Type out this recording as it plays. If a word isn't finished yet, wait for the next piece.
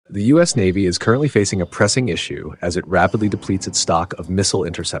The U.S. Navy is currently facing a pressing issue as it rapidly depletes its stock of missile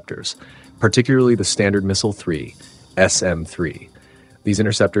interceptors, particularly the Standard Missile-3, SM-3. These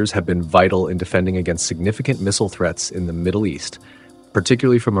interceptors have been vital in defending against significant missile threats in the Middle East,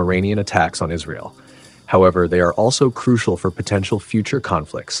 particularly from Iranian attacks on Israel. However, they are also crucial for potential future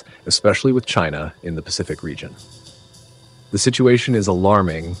conflicts, especially with China in the Pacific region. The situation is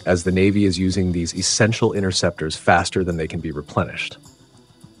alarming as the Navy is using these essential interceptors faster than they can be replenished.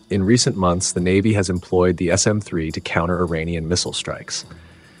 In recent months, the Navy has employed the SM-3 to counter Iranian missile strikes.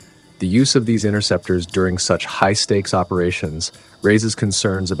 The use of these interceptors during such high-stakes operations raises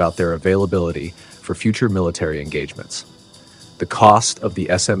concerns about their availability for future military engagements. The cost of the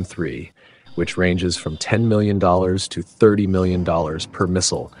SM-3, which ranges from $10 million to $30 million per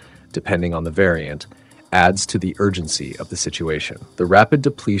missile, depending on the variant, adds to the urgency of the situation. The rapid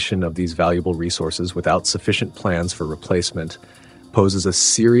depletion of these valuable resources without sufficient plans for replacement poses a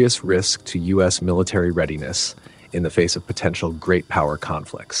serious risk to U.S. military readiness in the face of potential great power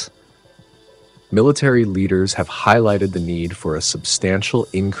conflicts. Military leaders have highlighted the need for a substantial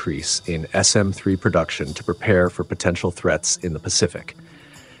increase in SM-3 production to prepare for potential threats in the Pacific.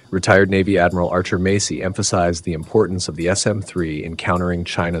 Retired Navy Admiral Archer Macy emphasized the importance of the SM-3 in countering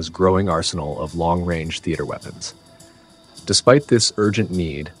China's growing arsenal of long-range theater weapons. Despite this urgent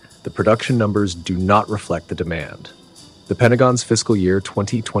need, the production numbers do not reflect the demand. The Pentagon's fiscal year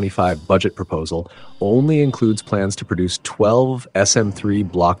 2025 budget proposal only includes plans to produce 12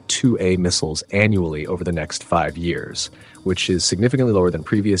 SM-3 Block 2A missiles annually over the next 5 years, which is significantly lower than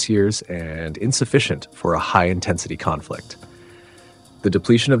previous years and insufficient for a high-intensity conflict. The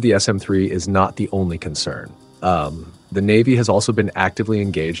depletion of the SM-3 is not the only concern. The Navy has also been actively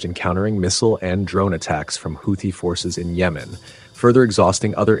engaged in countering missile and drone attacks from Houthi forces in Yemen, further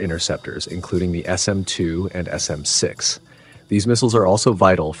exhausting other interceptors, including the SM-2 and SM-6. These missiles are also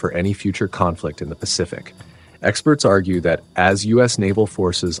vital for any future conflict in the Pacific. Experts argue that as U.S. naval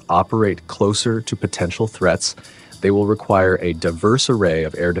forces operate closer to potential threats, they will require a diverse array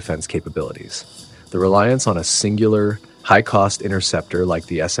of air defense capabilities. The reliance on a singular, high-cost interceptor like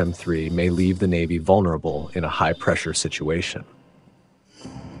the SM-3 may leave the Navy vulnerable in a high-pressure situation.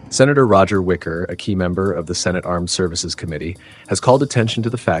 Senator Roger Wicker, a key member of the Senate Armed Services Committee, has called attention to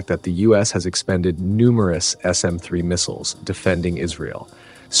the fact that the U.S. has expended numerous SM-3 missiles defending Israel,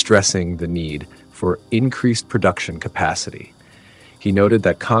 stressing the need for increased production capacity. He noted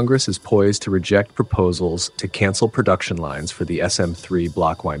that Congress is poised to reject proposals to cancel production lines for the SM-3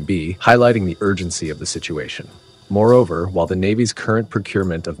 Block 1B, highlighting the urgency of the situation. Moreover, while the Navy's current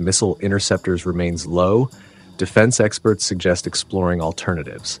procurement of missile interceptors remains low, defense experts suggest exploring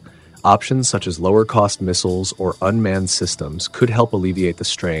alternatives. Options such as lower-cost missiles or unmanned systems could help alleviate the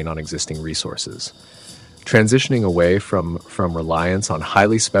strain on existing resources. Transitioning away from reliance on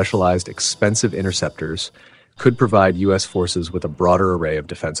highly specialized, expensive interceptors could provide U.S. forces with a broader array of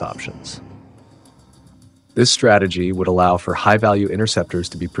defense options. This strategy would allow for high-value interceptors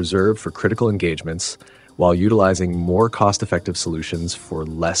to be preserved for critical engagements while utilizing more cost-effective solutions for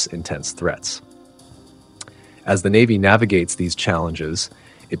less intense threats. As the Navy navigates these challenges,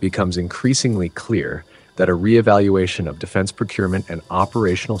 it becomes increasingly clear that a reevaluation of defense procurement and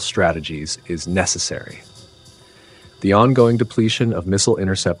operational strategies is necessary. The ongoing depletion of missile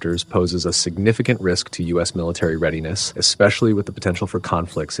interceptors poses a significant risk to U.S. military readiness, especially with the potential for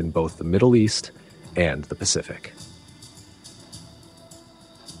conflicts in both the Middle East and the Pacific.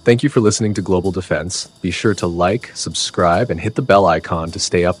 Thank you for listening to Global Defense. Be sure to like, subscribe, and hit the bell icon to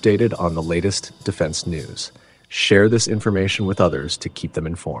stay updated on the latest defense news. Share this information with others to keep them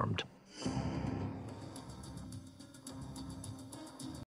informed.